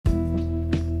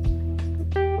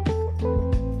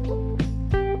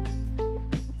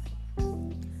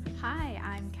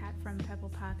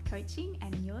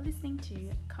to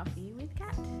Coffee with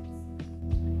Kat.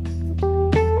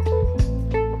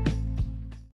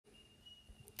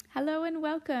 Hello and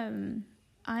welcome.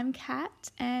 I'm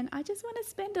Kat, and I just want to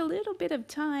spend a little bit of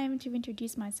time to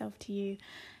introduce myself to you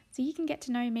so you can get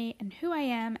to know me and who I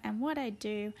am and what I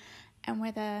do and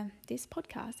whether this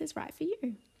podcast is right for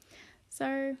you.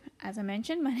 So, as I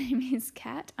mentioned, my name is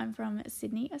Kat. I'm from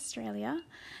Sydney, Australia,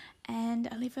 and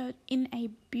I live in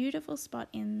a beautiful spot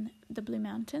in the Blue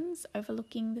Mountains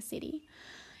overlooking the city.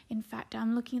 In fact,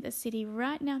 I'm looking at the city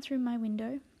right now through my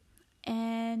window,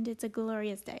 and it's a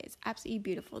glorious day. It's absolutely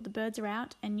beautiful. The birds are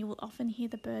out, and you will often hear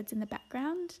the birds in the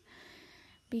background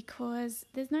because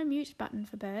there's no mute button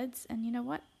for birds, and you know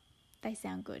what? They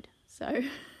sound good. So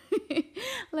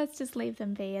let's just leave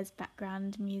them be as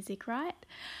background music, right?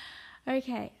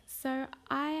 Okay, so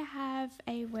I have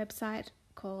a website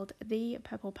called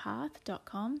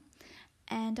thepurplepath.com,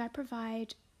 and I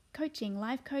provide coaching,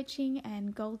 life coaching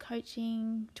and goal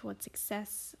coaching towards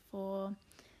success for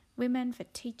women, for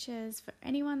teachers, for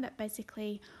anyone that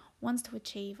basically wants to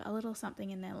achieve a little something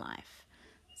in their life.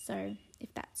 So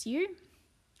if that's you,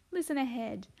 listen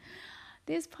ahead.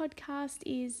 This podcast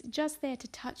is just there to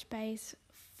touch base,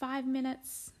 5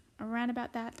 minutes, around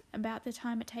about the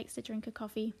time it takes to drink a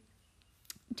coffee,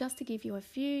 just to give you a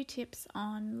few tips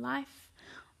on life,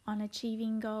 on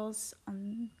achieving goals,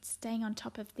 on staying on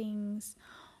top of things,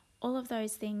 all of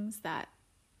those things that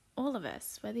all of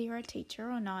us, whether you're a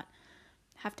teacher or not,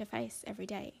 have to face every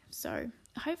day. So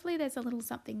hopefully there's a little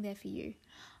something there for you.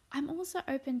 I'm also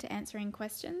open to answering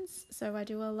questions. So I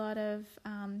do a lot of,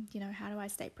 how do I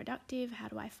stay productive? How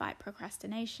do I fight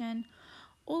procrastination?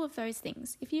 All of those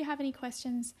things. If you have any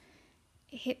questions,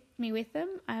 hit me with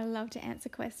them. I love to answer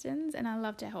questions and I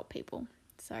love to help people.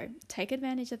 So take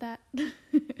advantage of that.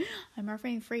 I'm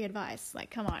offering free advice.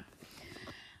 Like, come on.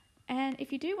 And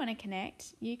if you do want to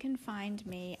connect, you can find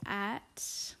me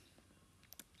at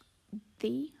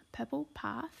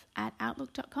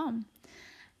thepurplepath@outlook.com.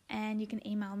 And you can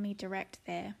email me direct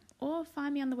there or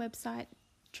find me on the website,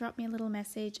 drop me a little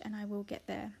message and I will get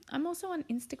there. I'm also on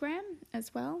Instagram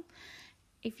as well.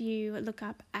 If you look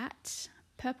up at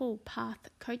Purple Path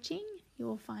Coaching, you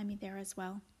will find me there as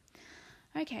well.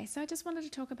 Okay, so I just wanted to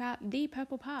talk about the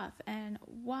purple path and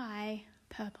why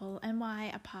purple and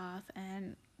why a path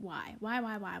and why.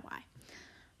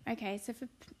 Okay, so for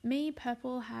me,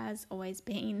 purple has always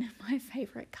been my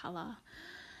favorite color.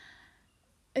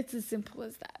 It's as simple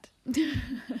as that.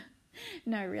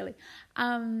 No, really.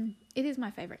 It is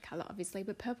my favorite color, obviously,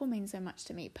 but purple means so much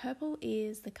to me. Purple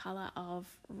is the color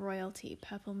of royalty.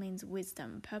 Purple means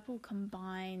wisdom. Purple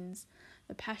combines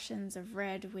the passions of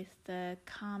red with the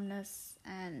calmness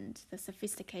and the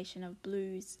sophistication of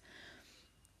blues.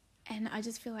 And I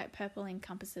just feel like purple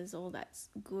encompasses all that's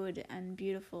good and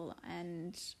beautiful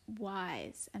and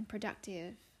wise and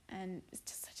productive, and it's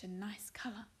just such a nice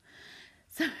color.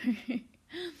 So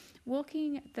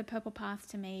walking the purple path,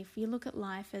 to me, if you look at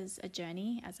life as a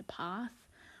journey, as a path,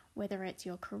 whether it's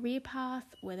your career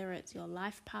path, whether it's your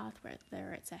life path,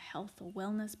 whether it's a health or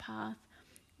wellness path,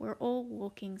 we're all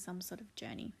walking some sort of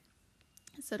journey.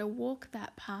 So to walk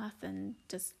that path and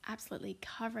just absolutely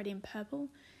cover it in purple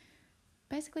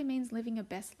basically means living your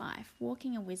best life,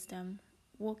 walking in wisdom,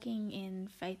 walking in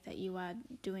faith that you are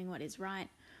doing what is right,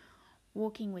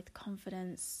 walking with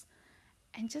confidence,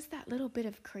 and just that little bit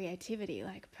of creativity.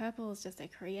 Like purple is just a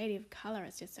creative color.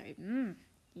 It's just so,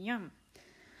 yum.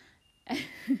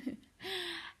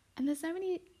 And there's so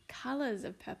many colors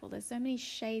of purple. There's so many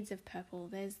shades of purple.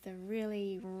 There's the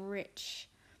really rich,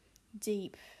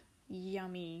 deep,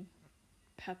 yummy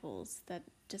purples that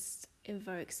just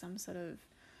evoke some sort of,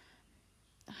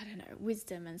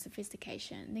 wisdom and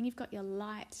sophistication. And then you've got your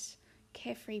light,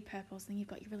 carefree purples. And then you've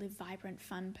got your really vibrant,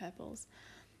 fun purples.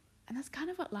 And that's kind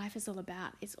of what life is all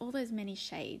about. It's all those many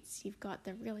shades. You've got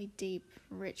the really deep,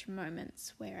 rich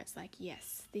moments where it's like,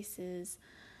 yes, this is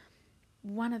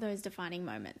one of those defining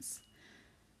moments.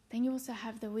 Then you also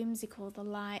have the whimsical, the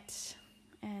light,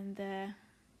 and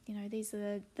these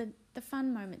are the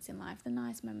fun moments in life, the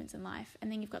nice moments in life. And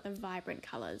then you've got the vibrant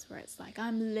colors where it's like,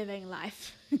 I'm living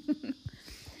life.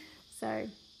 So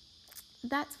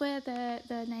that's where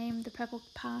the name, the Purple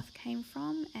Path, came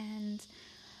from. And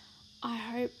I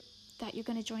hope that you're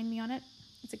going to join me on it.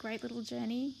 It's a great little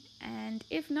journey. And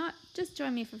if not, just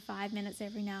join me for 5 minutes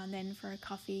every now and then for a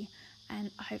coffee.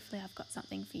 And hopefully I've got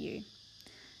something for you.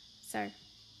 So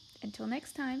until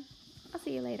next time, I'll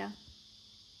see you later.